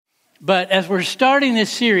But as we're starting this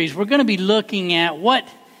series, we're going to be looking at what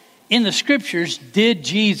in the scriptures did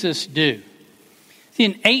Jesus do. See,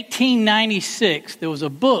 in 1896, there was a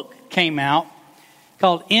book came out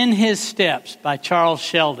called In His Steps by Charles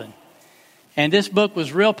Sheldon. And this book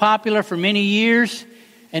was real popular for many years.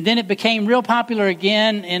 And then it became real popular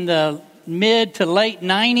again in the mid to late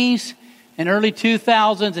 90s and early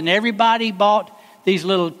 2000s. And everybody bought these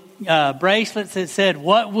little bracelets that said,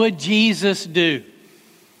 "What would Jesus do?"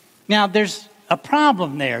 Now, there's a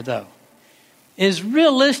problem there, though. Is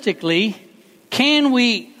realistically, can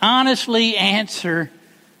we honestly answer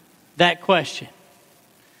that question?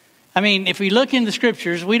 I mean, if we look in the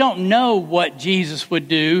scriptures, we don't know what Jesus would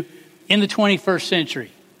do in the 21st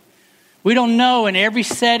century. We don't know in every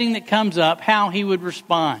setting that comes up how he would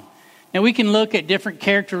respond. Now, we can look at different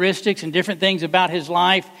characteristics and different things about his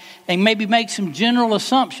life and maybe make some general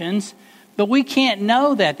assumptions, but we can't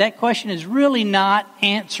know that. That question is really not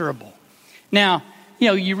answerable. Now,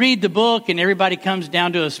 you read the book and everybody comes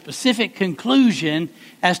down to a specific conclusion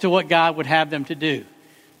as to what God would have them to do.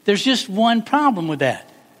 There's just one problem with that.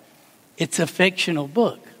 It's a fictional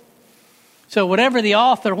book. So whatever the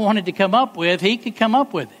author wanted to come up with, he could come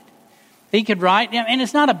up with it. He could write, and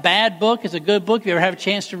it's not a bad book. It's a good book. If you ever have a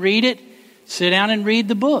chance to read it, sit down and read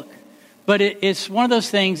the book. But it's one of those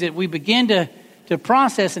things that we begin to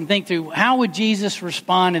process and think through, how would Jesus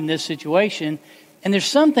respond in this situation? And there's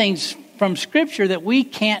some things from Scripture that we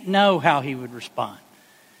can't know how he would respond.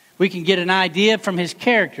 We can get an idea from his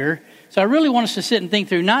character. So I really want us to sit and think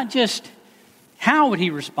through not just how would he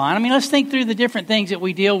respond. I mean, let's think through the different things that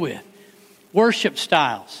we deal with. Worship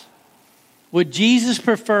styles. Would Jesus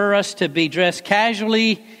prefer us to be dressed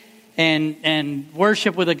casually and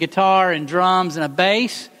worship with a guitar and drums and a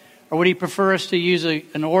bass? Or would he prefer us to use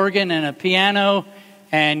an organ and a piano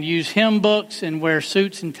and use hymn books and wear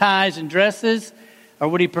suits and ties and dresses? Or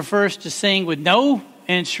would he prefer us to sing with no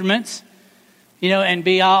instruments, and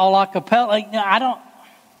be all a cappella?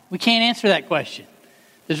 We can't answer that question.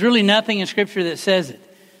 There's really nothing in Scripture that says it.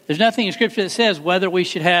 There's nothing in Scripture that says whether we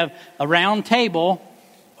should have a round table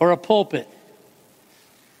or a pulpit.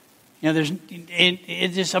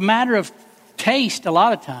 It's just a matter of taste a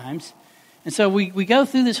lot of times. And so we go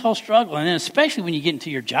through this whole struggle. And then especially when you get into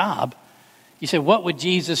your job, you say, what would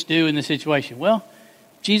Jesus do in this situation? Well,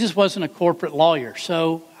 Jesus wasn't a corporate lawyer,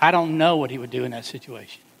 so I don't know what he would do in that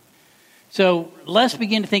situation. So let's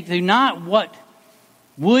begin to think through not what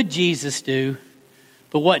would Jesus do,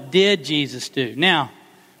 but what did Jesus do? Now,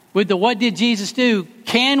 with the what did Jesus do,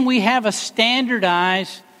 can we have a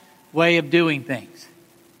standardized way of doing things?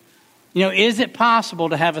 Is it possible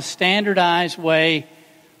to have a standardized way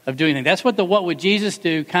of doing things? That's what the what would Jesus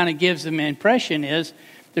do kind of gives them an impression is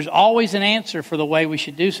there's always an answer for the way we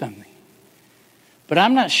should do something. But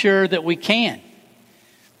I'm not sure that we can.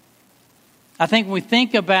 I think when we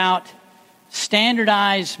think about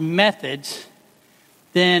standardized methods,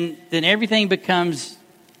 then everything becomes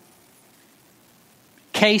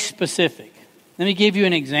case specific. Let me give you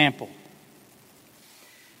an example.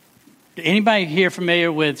 Anybody here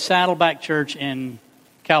familiar with Saddleback Church in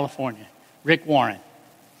California? Rick Warren.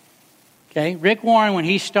 Okay, Rick Warren, when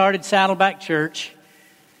he started Saddleback Church,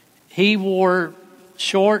 he wore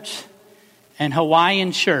shorts and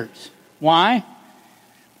Hawaiian shirts. Why?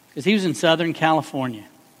 Because he was in Southern California.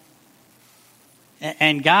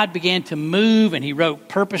 And God began to move, and he wrote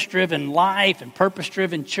Purpose-Driven Life and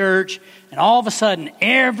Purpose-Driven Church. And all of a sudden,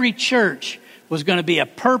 every church was going to be a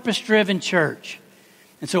purpose-driven church.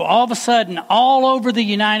 And so all of a sudden, all over the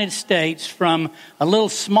United States, from a little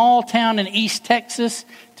small town in East Texas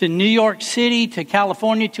to New York City to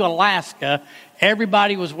California to Alaska,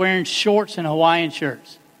 everybody was wearing shorts and Hawaiian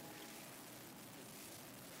shirts.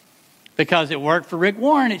 Because it worked for Rick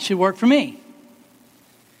Warren, it should work for me.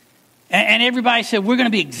 And everybody said, we're going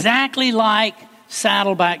to be exactly like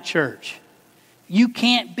Saddleback Church. You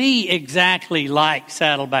can't be exactly like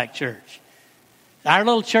Saddleback Church. Our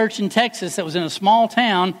little church in Texas that was in a small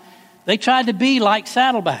town, they tried to be like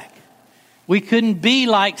Saddleback. We couldn't be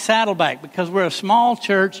like Saddleback because we're a small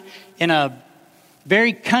church in a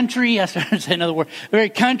very country, I started to say another word, very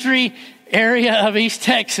country area of East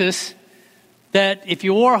Texas, that if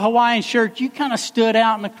you wore a Hawaiian shirt, you kind of stood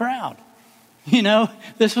out in the crowd.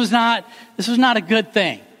 This was not a good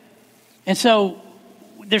thing. And so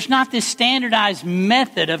there's not this standardized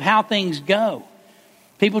method of how things go.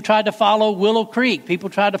 People tried to follow Willow Creek.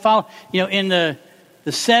 People tried to follow, in the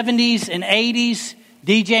 70s and 80s,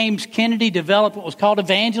 D. James Kennedy developed what was called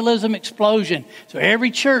Evangelism Explosion. So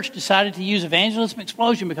every church decided to use Evangelism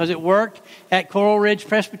Explosion because it worked at Coral Ridge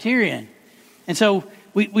Presbyterian. And so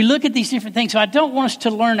we look at these different things. So I don't want us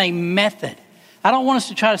to learn a method. I don't want us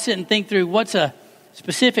to try to sit and think through what's a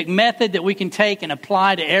specific method that we can take and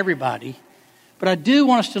apply to everybody. But I do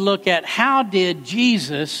want us to look at how did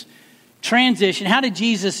Jesus transition, how did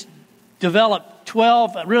Jesus develop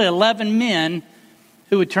 11 men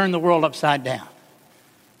who would turn the world upside down?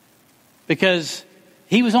 Because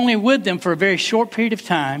he was only with them for a very short period of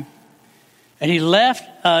time, and he left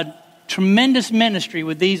a tremendous ministry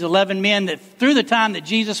with these 11 men that through the time that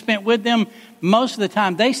Jesus spent with them, most of the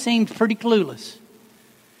time they seemed pretty clueless.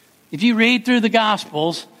 If you read through the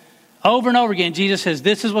Gospels, over and over again, Jesus says,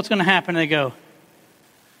 this is what's going to happen. And they go,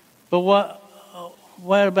 but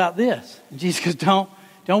what about this? And Jesus goes, don't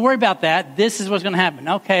worry about that. This is what's going to happen.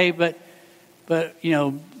 Okay, but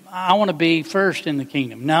I want to be first in the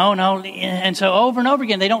kingdom. No. And so over and over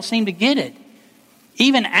again, they don't seem to get it.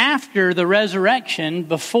 Even after the resurrection,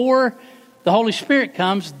 before the Holy Spirit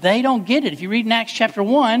comes, they don't get it. If you read in Acts chapter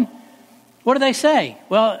 1, what do they say?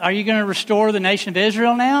 Well, are you going to restore the nation of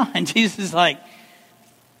Israel now? And Jesus is like,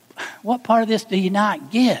 what part of this do you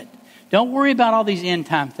not get? Don't worry about all these end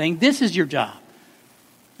time things. This is your job.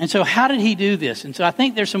 And so how did he do this? And so I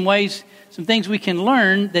think there's some things we can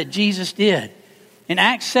learn that Jesus did. In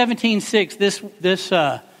Acts 17:6, this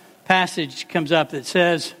passage comes up that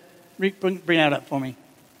says, bring that up for me.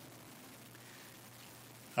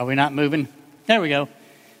 Are we not moving? There we go.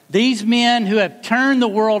 These men who have turned the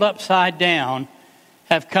world upside down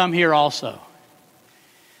have come here also.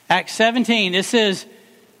 Acts 17, this is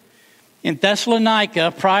in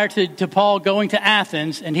Thessalonica prior to Paul going to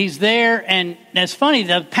Athens, and he's there, and it's funny,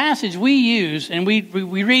 the passage we use, and we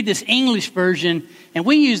read this English version, and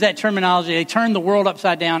we use that terminology, they turn the world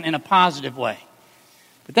upside down in a positive way.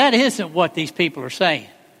 But that isn't what these people are saying.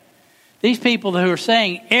 These people who are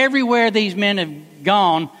saying everywhere these men have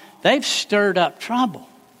gone, they've stirred up trouble.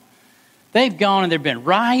 They've gone and there have been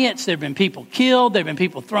riots, there have been people killed, there have been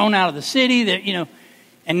people thrown out of the city,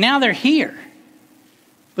 and now they're here.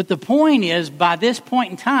 But the point is, by this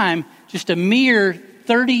point in time, just a mere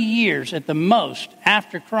 30 years at the most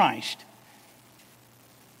after Christ,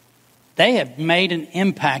 they have made an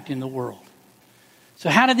impact in the world. So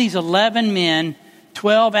how did these 11 men,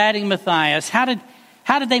 12 adding Matthias, how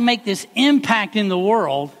did they make this impact in the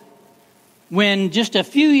world when just a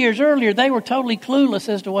few years earlier they were totally clueless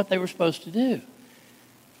as to what they were supposed to do?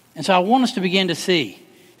 And so I want us to begin to see.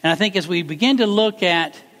 And I think as we begin to look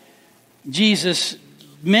at Jesus'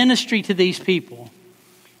 ministry to these people,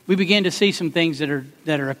 we begin to see some things that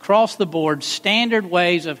are across the board, standard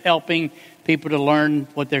ways of helping people to learn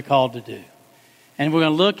what they're called to do. And we're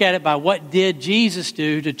going to look at it by what did Jesus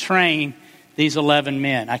do to train these 11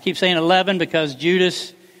 men. I keep saying 11 because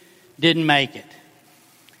Judas didn't make it.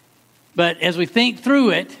 But as we think through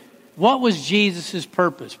it, what was Jesus'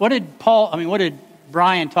 purpose? What did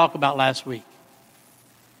Brian talk about last week?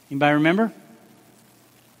 Anybody remember?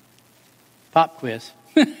 Pop quiz.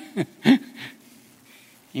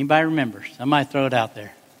 Anybody remember? Somebody throw it out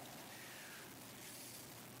there.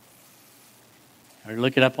 Or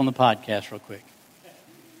look it up on the podcast real quick.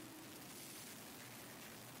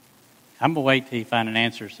 I'm going to wait till you find an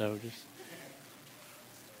answer, so just...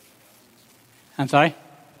 I'm sorry?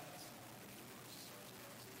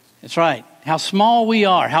 That's right. How small we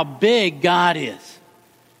are, how big God is.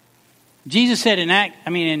 Jesus said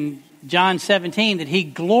in John 17 that he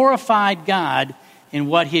glorified God in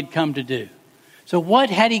what he had come to do. So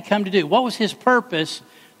what had he come to do? What was his purpose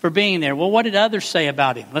for being there? Well, what did others say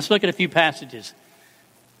about him? Let's look at a few passages.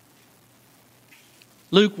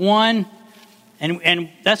 Luke 1, and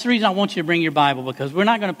that's the reason I want you to bring your Bible, because we're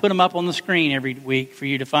not going to put them up on the screen every week for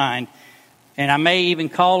you to find. And I may even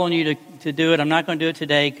call on you to do it. I'm not going to do it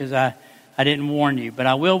today because I didn't warn you. But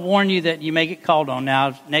I will warn you that you may get called on.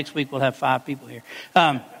 Now, next week we'll have 5 people here.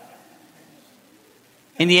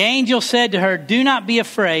 And the angel said to her, "Do not be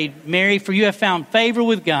afraid, Mary, for you have found favor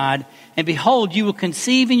with God. And behold, you will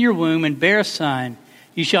conceive in your womb and bear a son.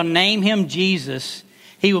 You shall name him Jesus.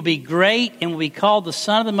 He will be great and will be called the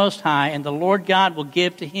Son of the Most High. And the Lord God will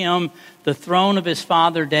give to him the throne of his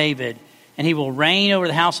father David. And he will reign over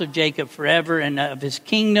the house of Jacob forever. And of his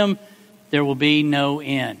kingdom there will be no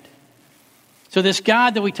end." So this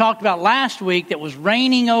God that we talked about last week that was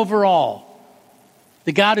reigning over all,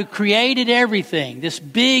 the God who created everything, this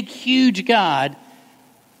big, huge God,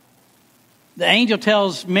 the angel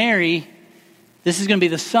tells Mary, this is going to be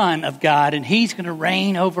the Son of God, and he's going to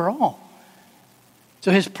reign over all.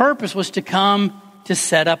 So his purpose was to come to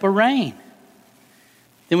set up a reign.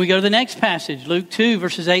 Then we go to the next passage, Luke 2,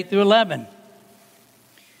 verses 8 through 11.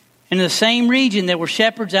 In the same region, there were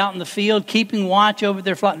shepherds out in the field, keeping watch over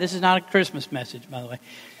their flock. This is not a Christmas message, by the way.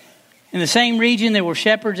 In the same region, there were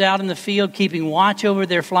shepherds out in the field, keeping watch over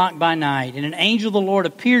their flock by night. And an angel of the Lord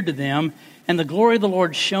appeared to them, and the glory of the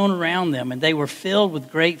Lord shone around them, and they were filled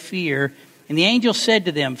with great fear. And the angel said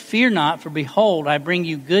to them, "Fear not, for behold, I bring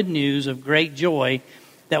you good news of great joy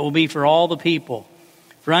that will be for all the people.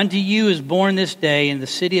 For unto you is born this day in the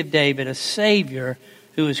city of David a Savior,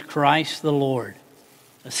 who is Christ the Lord."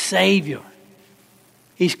 A Savior.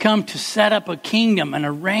 He's come to set up a kingdom and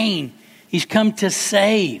a reign. He's come to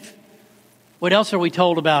save. What else are we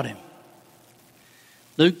told about him?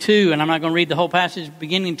 Luke 2, and I'm not going to read the whole passage,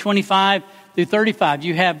 beginning in 25 through 35.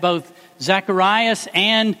 You have both Zacharias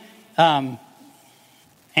and Anna.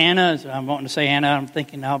 I'm wanting to say Anna. I'm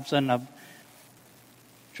thinking all of a sudden I've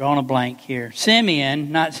drawn a blank here.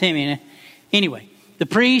 Simeon, not Simeon. Anyway, the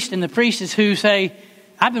priest and the priestess who say,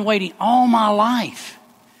 "I've been waiting all my life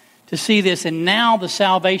to see this, and now the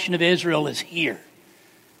salvation of Israel is here."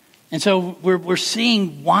 And so we're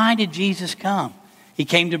seeing, why did Jesus come? He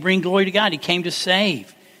came to bring glory to God. He came to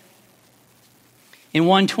save. In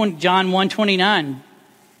John 1:29,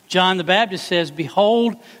 John the Baptist says,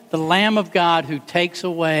 "Behold the Lamb of God who takes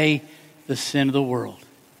away the sin of the world."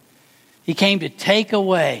 He came to take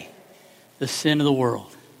away the sin of the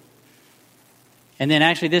world. And then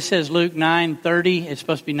actually this says Luke 9:30. It's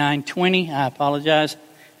supposed to be 9:20. I apologize.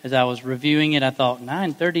 As I was reviewing it, I thought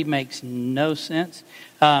 9:30 makes no sense.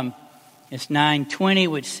 It's 9:20,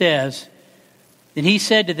 which says, "Then he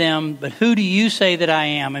said to them, 'But who do you say that I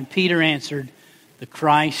am?' And Peter answered, 'The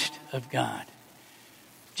Christ of God.'"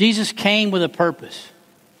 Jesus came with a purpose.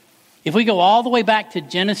 If we go all the way back to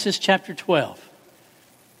Genesis chapter 12,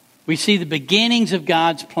 we see the beginnings of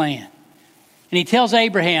God's plan. And he tells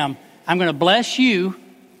Abraham, "I'm going to bless you.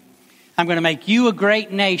 I'm going to make you a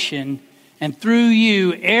great nation. And through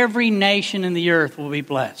you, every nation in the earth will be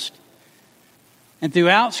blessed." And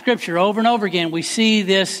throughout Scripture, over and over again, we see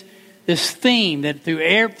this theme that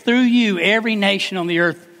through you, every nation on the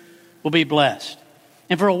earth will be blessed.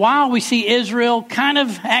 And for a while, we see Israel kind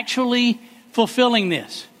of actually fulfilling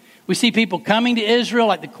this. We see people coming to Israel,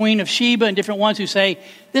 like the Queen of Sheba and different ones who say,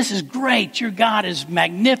 "This is great, your God is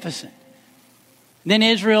magnificent." Then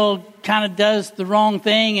Israel kind of does the wrong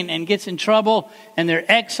thing and gets in trouble, and they're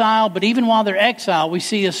exiled. But even while they're exiled, we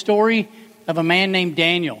see a story of a man named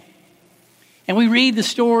Daniel. And we read the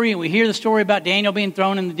story and we hear the story about Daniel being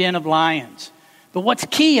thrown in the den of lions. But what's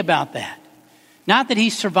key about that? Not that he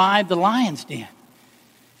survived the lion's den.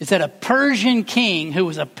 It's that a Persian king who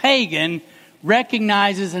was a pagan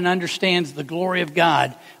recognizes and understands the glory of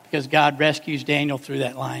God because God rescues Daniel through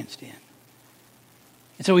that lion's den.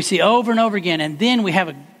 And so we see over and over again. And then we have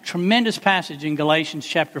a tremendous passage in Galatians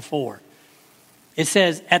chapter 4. It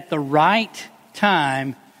says, "At the right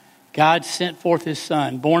time, God sent forth his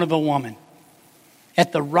son, born of a woman."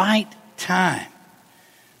 At the right time.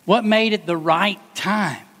 What made it the right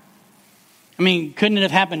time? I mean, couldn't it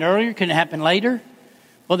have happened earlier? Couldn't it happen later?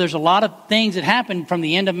 Well, there's a lot of things that happened from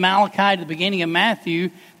the end of Malachi to the beginning of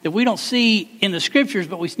Matthew that we don't see in the Scriptures,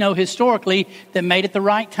 but we know historically that made it the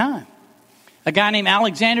right time. A guy named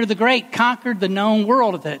Alexander the Great conquered the known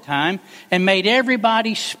world at that time and made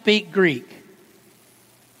everybody speak Greek.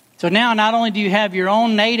 So now not only do you have your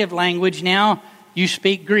own native language, now you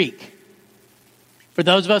speak Greek. For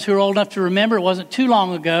those of us who are old enough to remember, it wasn't too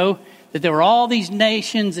long ago that there were all these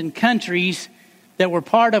nations and countries that were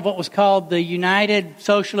part of what was called the United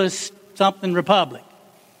Socialist something Republic.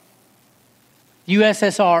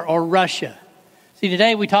 USSR or Russia. See,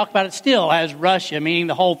 today we talk about it still as Russia, meaning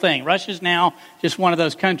the whole thing. Russia's now just one of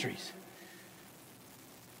those countries.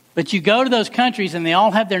 But you go to those countries and they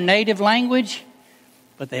all have their native language,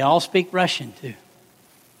 but they all speak Russian too.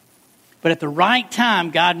 But at the right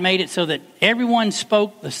time, God made it so that everyone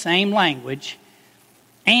spoke the same language.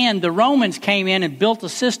 And the Romans came in and built a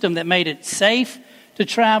system that made it safe to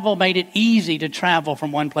travel, made it easy to travel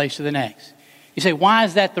from one place to the next. You say, why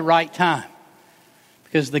is that the right time?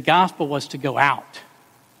 Because the gospel was to go out.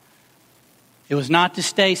 It was not to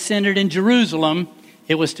stay centered in Jerusalem.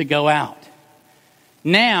 It was to go out.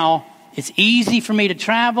 Now, it's easy for me to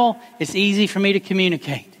travel. It's easy for me to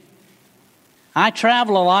communicate. I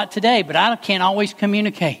travel a lot today, but I can't always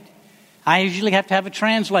communicate. I usually have to have a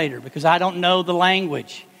translator because I don't know the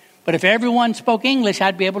language. But if everyone spoke English,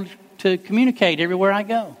 I'd be able to communicate everywhere I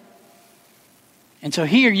go. And so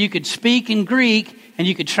here you could speak in Greek and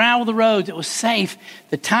you could travel the roads. It was safe.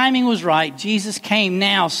 The timing was right. Jesus came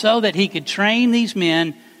now so that he could train these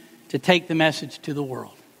men to take the message to the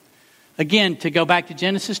world. Again, to go back to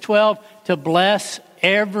Genesis 12, to bless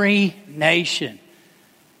every nation.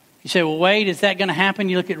 You say, well, wait, is that going to happen?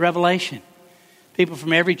 You look at Revelation. People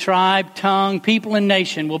from every tribe, tongue, people, and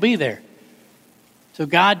nation will be there. So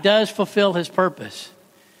God does fulfill his purpose.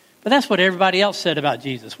 But that's what everybody else said about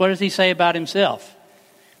Jesus. What does he say about himself?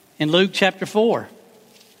 In Luke chapter 4,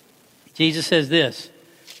 Jesus says this.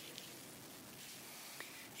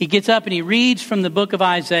 He gets up and he reads from the book of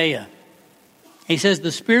Isaiah. He says,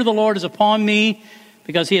 "The Spirit of the Lord is upon me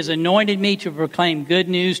because he has anointed me to proclaim good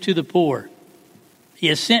news to the poor. He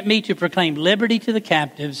has sent me to proclaim liberty to the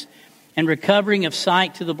captives and recovering of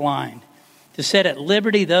sight to the blind, to set at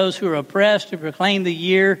liberty those who are oppressed, to proclaim the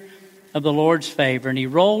year of the Lord's favor." And he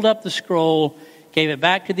rolled up the scroll, gave it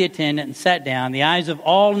back to the attendant, and sat down. The eyes of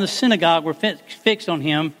all in the synagogue were fixed on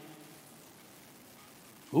him.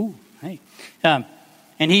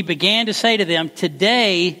 And he began to say to them,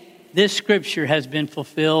 "Today this scripture has been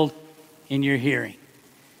fulfilled in your hearing."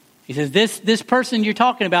 He says, this person you're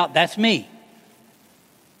talking about, that's me.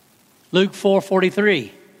 Luke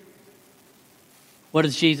 4:43. What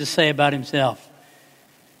does Jesus say about himself?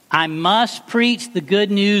 "I must preach the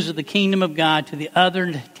good news of the kingdom of God to the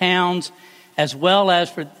other towns as well,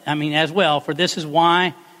 for this is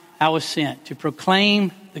why I was sent, to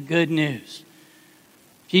proclaim the good news."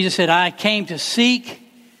 Jesus said, "I came to seek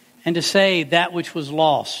and to save that which was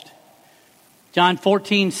lost." John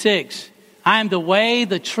 14:6, "I am the way,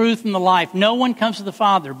 the truth, and the life. No one comes to the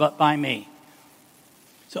Father but by me."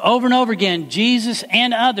 So over and over again, Jesus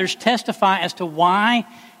and others testify as to why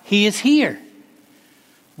he is here.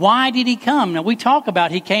 Why did he come? Now we talk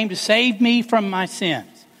about he came to save me from my sins.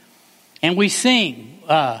 And we sing,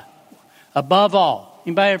 above all.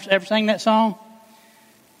 Anybody ever sang that song?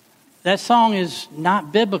 That song is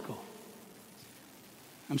not biblical.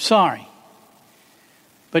 I'm sorry.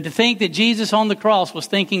 But to think that Jesus on the cross was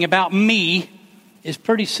thinking about me is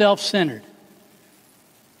pretty self-centered.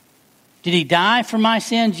 Did he die for my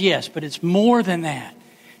sins? Yes, but it's more than that.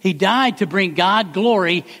 He died to bring God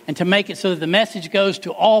glory and to make it so that the message goes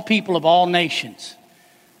to all people of all nations.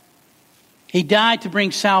 He died to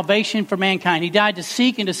bring salvation for mankind. He died to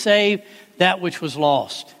seek and to save that which was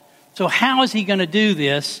lost. So how is he going to do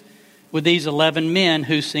this with these 11 men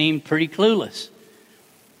who seemed pretty clueless?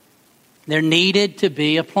 There needed to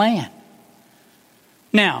be a plan.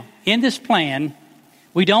 Now, in this plan,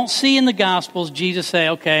 we don't see in the Gospels Jesus say,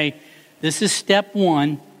 okay, this is step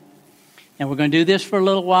 1, and we're going to do this for a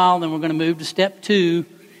little while, then we're going to move to step 2.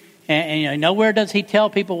 And nowhere does he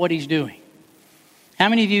tell people what he's doing. How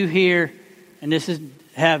many of you here, and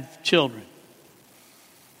have children?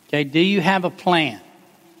 Okay, do you have a plan?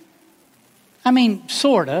 I mean,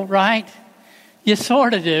 sort of, right? You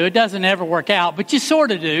sort of do. It doesn't ever work out, but you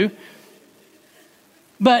sort of do.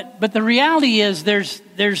 But the reality is there's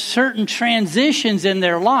certain transitions in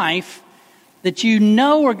their life that you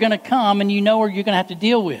know are going to come and you know you're going to have to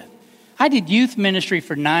deal with. I did youth ministry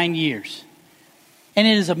for 9 years. And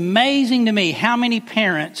it is amazing to me how many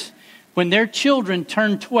parents, when their children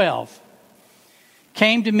turned 12,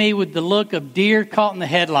 came to me with the look of deer caught in the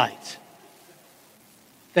headlights.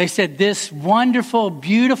 They said, this wonderful,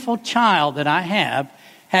 beautiful child that I have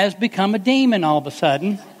has become a demon all of a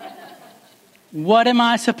sudden. What am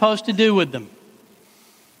I supposed to do with them?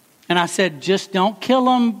 And I said, just don't kill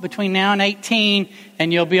them between now and 18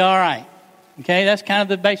 and you'll be all right. Okay, that's kind of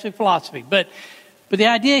the basic philosophy. But the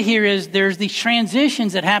idea here is there's these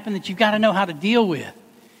transitions that happen that you've got to know how to deal with.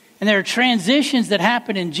 And there are transitions that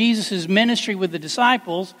happen in Jesus' ministry with the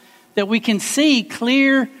disciples that we can see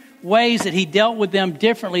clear ways that he dealt with them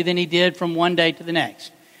differently than he did from one day to the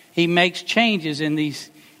next. He makes changes in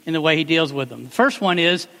the way he deals with them. The first one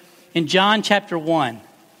is in John chapter 1.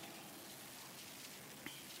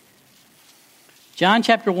 John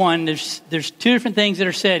chapter 1, there's 2 different things that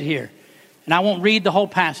are said here. And I won't read the whole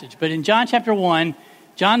passage, but in John chapter 1,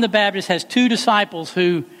 John the Baptist has 2 disciples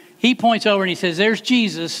who he points over and he says, there's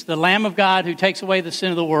Jesus, the Lamb of God who takes away the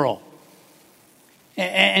sin of the world.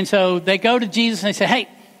 And so they go to Jesus and they say, hey,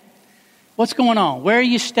 what's going on? Where are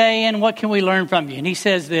you staying? What can we learn from you? And he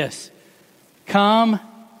says this, come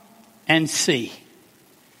and see.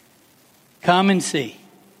 Come and see.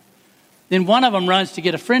 Then one of them runs to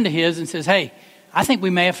get a friend of his and says, hey, I think we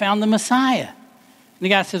may have found the Messiah. And the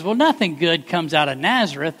guy says, well, nothing good comes out of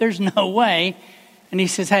Nazareth. There's no way. And he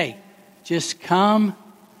says, hey, just come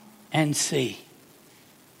and see.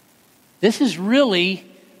 This is really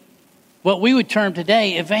what we would term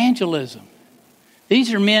today evangelism.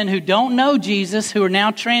 These are men who don't know Jesus who are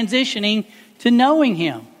now transitioning to knowing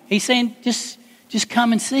him. He's saying, just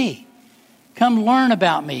come and see. Come learn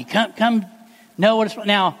about me. Come know what it's...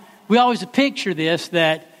 Now, we always picture this,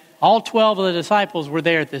 that all 12 of the disciples were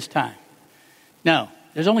there at this time. No,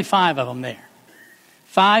 there's only 5 of them there.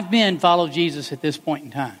 5 men followed Jesus at this point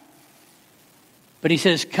in time. But he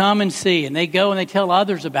says, come and see. And they go and they tell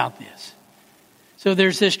others about this. So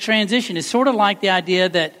there's this transition. It's sort of like the idea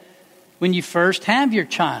that when you first have your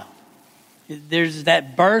child, there's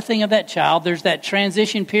that birthing of that child. There's that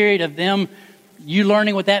transition period of them, you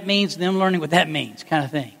learning what that means, them learning what that means, kind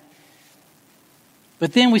of thing.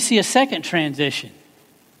 But then we see a second transition.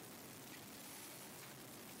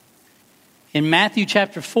 In Matthew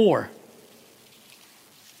chapter 4,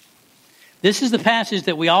 this is the passage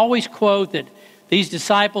that we always quote, that these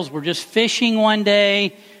disciples were just fishing one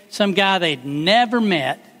day. Some guy they'd never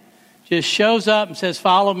met just shows up and says,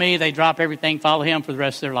 follow me. They drop everything, follow him for the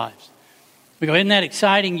rest of their lives. We go, isn't that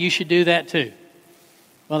exciting? You should do that too.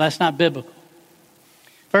 Well, that's not biblical.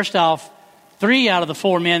 First off, 3 out of the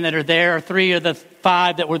 4 men that are there are 3 of the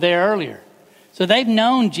 5 that were there earlier. So they've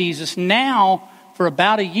known Jesus now for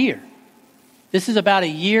about a year. This is about a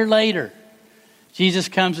year later. Jesus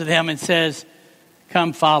comes to them and says,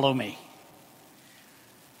 come follow me.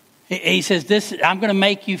 He says, I'm going to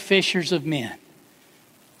make you fishers of men.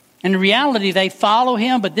 And in reality, they follow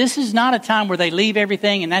him, but this is not a time where they leave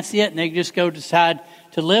everything and that's it, and they just go decide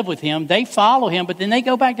to live with him. They follow him, but then they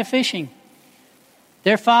go back to fishing.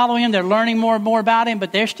 They're following him, they're learning more and more about him,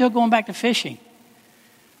 but they're still going back to fishing.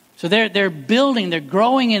 So they're building, they're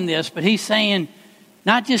growing in this, but he's saying,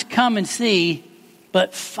 not just come and see,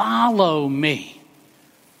 but follow me.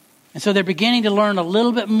 And so they're beginning to learn a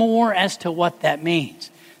little bit more as to what that means.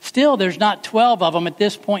 Still, there's not 12 of them at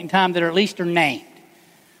this point in time that are at least are named.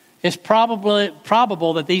 It's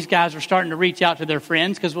probable that these guys are starting to reach out to their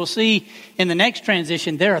friends, because we'll see in the next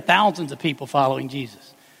transition, there are thousands of people following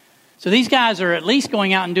Jesus. So these guys are at least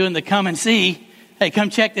going out and doing the come and see. Hey, come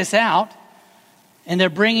check this out. And they're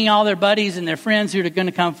bringing all their buddies and their friends who are going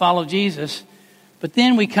to come follow Jesus. But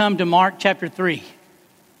then we come to Mark chapter 3.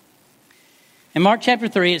 In Mark chapter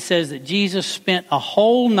 3, it says that Jesus spent a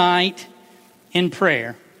whole night in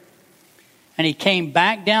prayer. And he came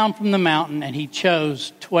back down from the mountain and he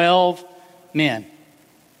chose 12 men.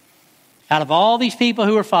 Out of all these people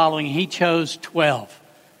who were following, he chose 12.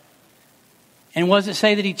 And what does it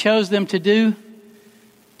say that he chose them to do?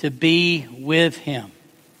 To be with him.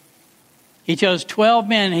 He chose 12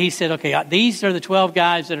 men and he said, okay, these are the 12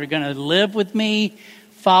 guys that are going to live with me,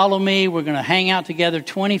 follow me. We're going to hang out together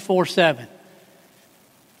 24/7.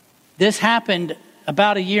 This happened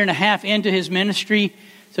about a year and a half into his ministry.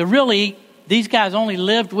 So really, these guys only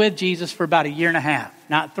lived with Jesus for about a year and a half,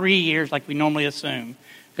 not 3 years like we normally assume,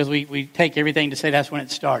 because we take everything to say that's when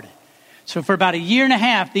it started. So for about a year and a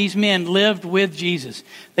half, these men lived with Jesus.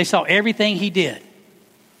 They saw everything he did.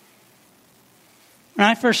 When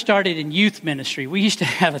I first started in youth ministry, we used to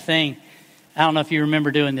have a thing. I don't know if you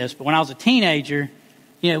remember doing this, but when I was a teenager,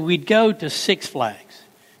 we'd go to Six Flags.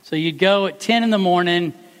 So you'd go at 10 in the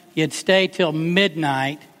morning, you'd stay till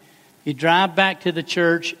midnight, you'd drive back to the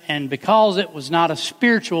church, and because it was not a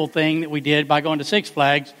spiritual thing that we did by going to Six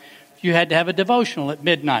Flags, you had to have a devotional at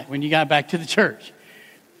midnight when you got back to the church.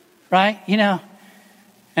 Right?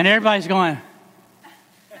 And everybody's going,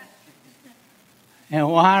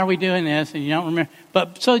 why are we doing this? And you don't remember.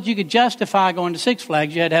 But so that you could justify going to Six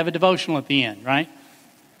Flags, you had to have a devotional at the end, right?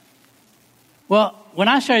 Well, when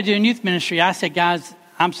I started doing youth ministry, I said, guys,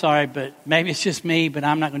 I'm sorry, but maybe it's just me, but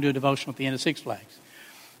I'm not going to do a devotional at the end of Six Flags.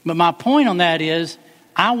 But my point on that is,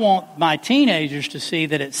 I want my teenagers to see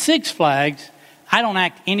that at Six Flags, I don't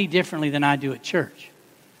act any differently than I do at church.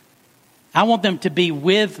 I want them to be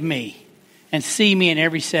with me and see me in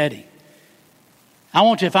every setting. I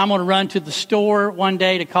want to, if I'm going to run to the store one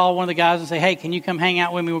day to call one of the guys and say, hey, can you come hang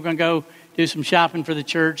out with me? We're going to go do some shopping for the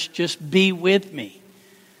church. Just be with me.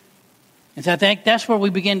 And so I think that's where we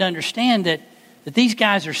begin to understand that these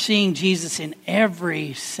guys are seeing Jesus in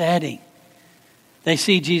every setting. They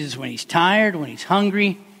see Jesus when he's tired, when he's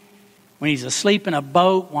hungry, when he's asleep in a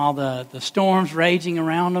boat while the storm's raging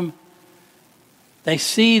around him. They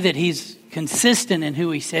see that he's consistent in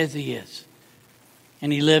who he says he is.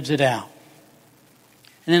 And he lives it out.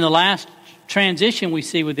 And then the last transition we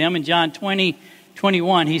see with them in John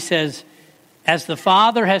 20:21, he says, as the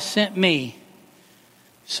Father has sent me,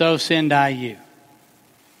 so send I you.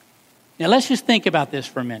 Now let's just think about this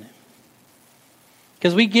for a minute.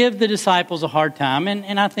 Because we give the disciples a hard time,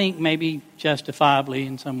 and I think maybe justifiably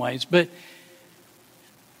in some ways. But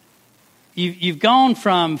you've gone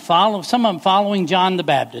from some of them following John the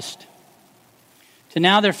Baptist to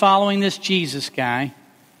now they're following this Jesus guy.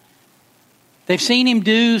 They've seen him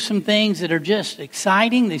do some things that are just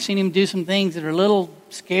exciting. They've seen him do some things that are a little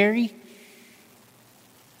scary.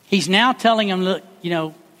 He's now telling them, look,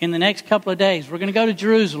 in the next couple of days, we're going to go to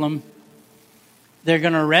Jerusalem. They're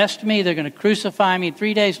going to arrest me. They're going to crucify me.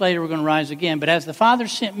 3 days later, we're going to rise again. But as the Father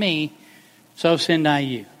sent me, so send I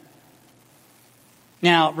you.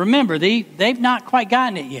 Now, remember, they've not quite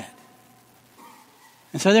gotten it yet.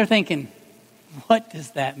 And so they're thinking, what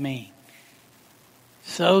does that mean?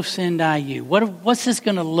 So send I you. What's this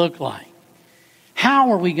going to look like?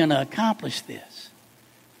 How are we going to accomplish this?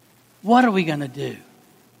 What are we going to do?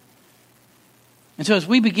 And so as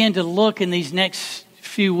we begin to look in these next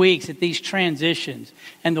few weeks at these transitions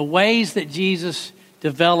and the ways that Jesus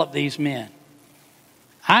developed these men,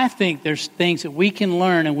 I think there's things that we can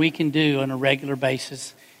learn and we can do on a regular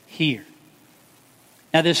basis here.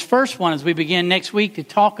 Now, this first one, as we begin next week to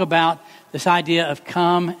talk about this idea of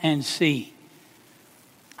come and see,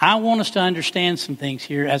 I want us to understand some things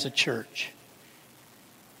here as a church.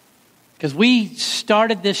 Because we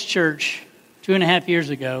started this church 2.5 years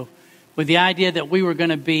ago with the idea that we were going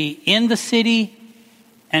to be in the city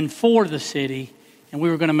and for the city, and we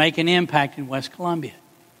were going to make an impact in West Columbia.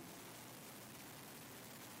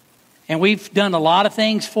 And we've done a lot of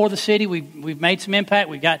things for the city. We've made some impact.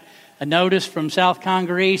 We got a notice from South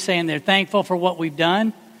Congaree saying they're thankful for what we've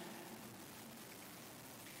done.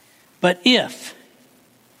 But if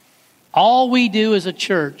all we do as a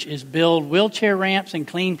church is build wheelchair ramps and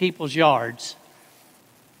clean people's yards,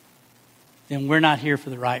 then we're not here for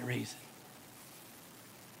the right reason.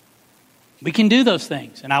 We can do those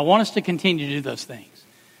things, and I want us to continue to do those things.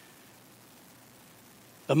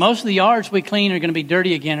 But most of the yards we clean are going to be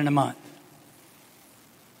dirty again in a month.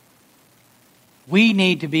 We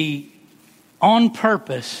need to be on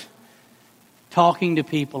purpose talking to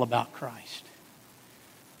people about Christ.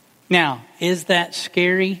 Now, is that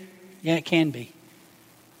scary? Yeah, it can be.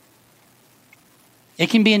 It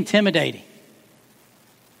can be intimidating.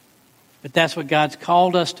 But that's what God's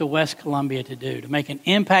called us to West Columbia to do, to make an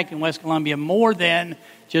impact in West Columbia more than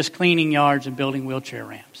just cleaning yards and building wheelchair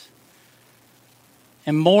ramps.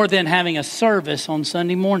 And more than having a service on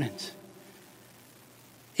Sunday mornings.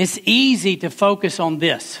 It's easy to focus on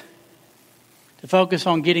this. To focus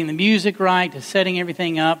on getting the music right, to setting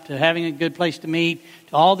everything up, to having a good place to meet,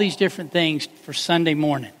 to all these different things for Sunday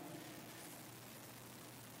morning.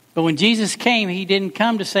 But when Jesus came, he didn't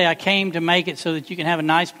come to say, I came to make it so that you can have a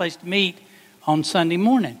nice place to meet on Sunday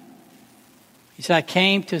morning. He said, I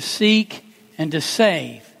came to seek and to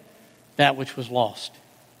save that which was lost.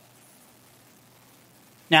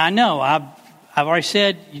 Now, I know, I've already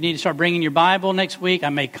said you need to start bringing your Bible next week. I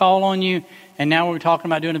may call on you. And now we're talking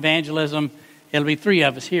about doing evangelism. It'll be 3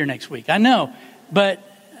 of us here next week. I know. But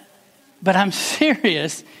I'm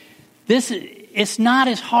serious. It's not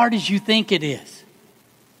as hard as you think it is.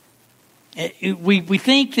 We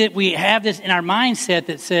think that we have this in our mindset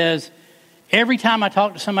that says, every time I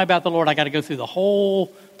talk to somebody about the Lord, I got to go through the whole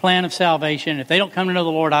plan of salvation. If they don't come to know the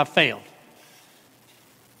Lord, I've failed.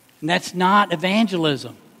 And that's not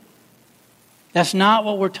evangelism. That's not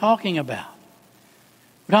what we're talking about.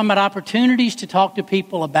 We're talking about opportunities to talk to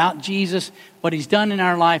people about Jesus, what he's done in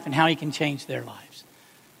our life, and how he can change their lives.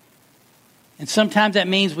 And sometimes that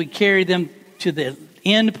means we carry them to the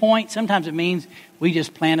end point. Sometimes it means we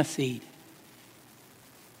just plant a seed.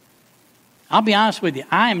 I'll be honest with you,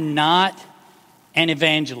 I am not an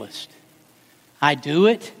evangelist. I do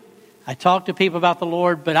it. I talk to people about the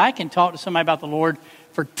Lord, but I can talk to somebody about the Lord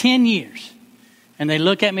for 10 years. And they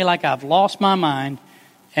look at me like I've lost my mind.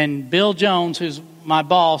 And Bill Jones, who's my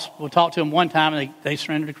boss, will talk to him one time and they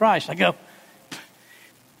surrender to Christ. I go,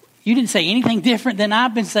 you didn't say anything different than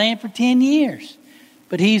I've been saying for 10 years.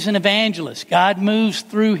 But he's an evangelist. God moves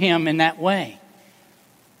through him in that way.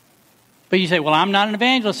 But you say, well, I'm not an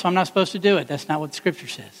evangelist, so I'm not supposed to do it. That's not what the Scripture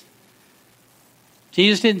says.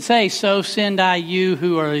 Jesus didn't say, so send I you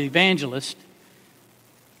who are evangelists.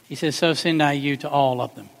 He says, so send I you to all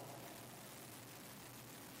of them.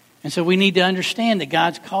 And so we need to understand that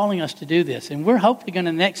God's calling us to do this. And we're hopefully going to,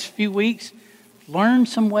 in the next few weeks, learn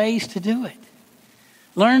some ways to do it.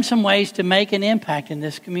 Learn some ways to make an impact in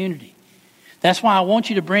this community. That's why I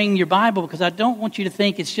want you to bring your Bible, because I don't want you to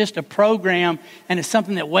think it's just a program and it's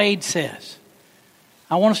something that Wade says.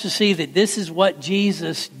 I want us to see that this is what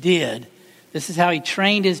Jesus did. This is how he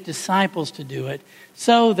trained his disciples to do it,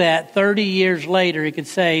 so that 30 years later he could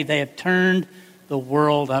say they have turned the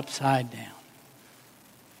world upside down.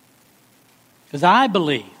 Because I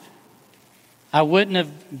believe I wouldn't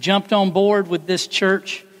have jumped on board with this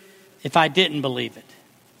church if I didn't believe it.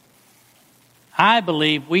 I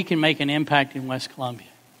believe we can make an impact in West Columbia.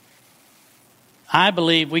 I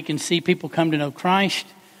believe we can see people come to know Christ,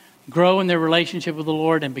 grow in their relationship with the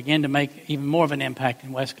Lord, and begin to make even more of an impact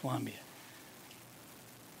in West Columbia.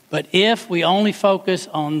 But if we only focus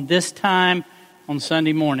on this time on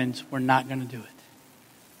Sunday mornings, we're not going to do it.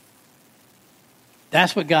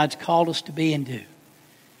 That's what God's called us to be and do.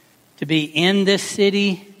 To be in this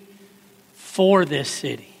city, for this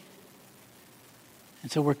city.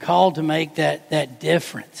 And so we're called to make that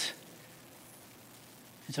difference.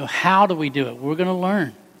 And so how do we do it? We're going to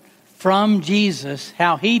learn from Jesus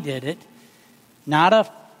how he did it. Not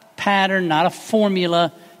a pattern, not a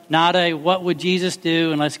formula, not a what would Jesus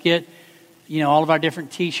do, and let's get, all of our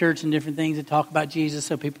different T-shirts and different things that talk about Jesus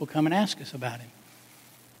so people come and ask us about him.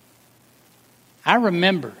 I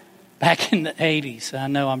remember back in the 80s, I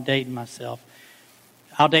know I'm dating myself.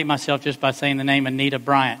 I'll date myself just by saying the name Anita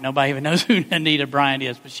Bryant. Nobody even knows who Anita Bryant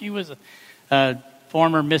is, but she was a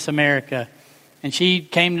former Miss America. And she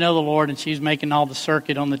came to know the Lord, and she was making all the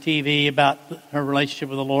circuit on the TV about her relationship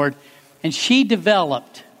with the Lord. And she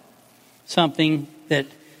developed something that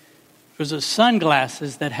was a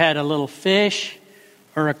sunglasses that had a little fish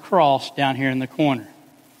or a cross down here in the corner.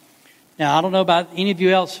 Now, I don't know about any of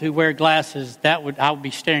you else who wear glasses. I would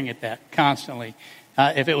be staring at that constantly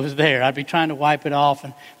if it was there. I'd be trying to wipe it off.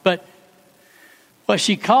 But what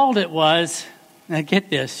she called it was, now get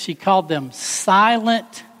this, she called them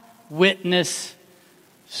silent witness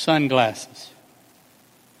sunglasses.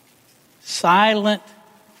 Silent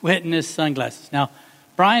witness sunglasses. Now,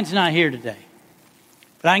 Brian's not here today.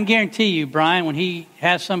 But I can guarantee you, Brian, when he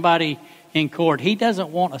has somebody in court, he doesn't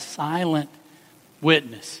want a silent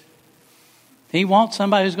witness. He wants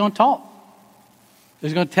somebody who's going to talk,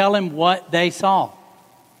 who's going to tell him what they saw.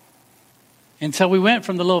 And so we went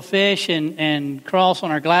from the little fish and cross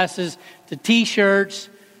on our glasses to T-shirts.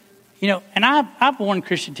 And I've worn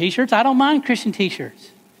Christian T-shirts. I don't mind Christian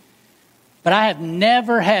T-shirts. But I have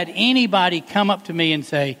never had anybody come up to me and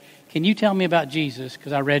say, "Can you tell me about Jesus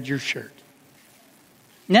because I read your shirt?"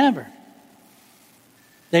 Never.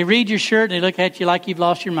 They read your shirt, and they look at you like you've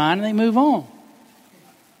lost your mind, and they move on.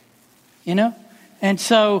 And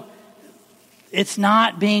so it's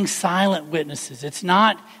not being silent witnesses. It's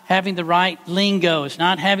not having the right lingo. It's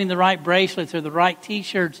not having the right bracelets or the right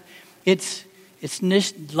T-shirts. It's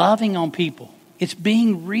just loving on people. It's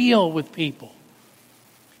being real with people.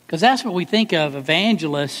 Because that's what we think of,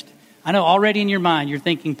 evangelist. I know already in your mind you're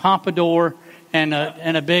thinking pompadour and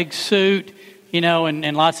a big suit,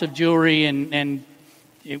 and lots of jewelry, and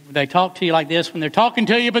they talk to you like this when they're talking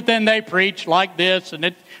to you, but then they preach like this, and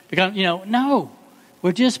it becomes, no.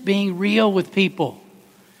 We're just being real with people.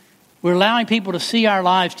 We're allowing people to see our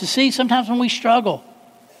lives, to see sometimes when we struggle,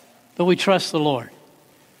 but we trust the Lord.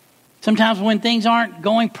 Sometimes when things aren't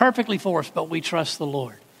going perfectly for us, but we trust the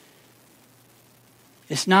Lord.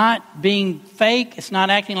 It's not being fake. It's not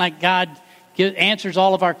acting like God answers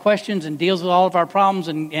all of our questions and deals with all of our problems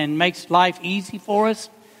and makes life easy for us.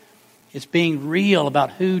 It's being real about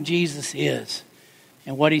who Jesus is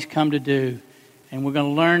and what he's come to do. And we're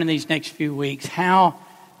going to learn in these next few weeks how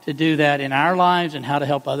to do that in our lives and how to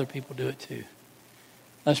help other people do it too.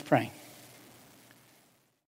 Let's pray.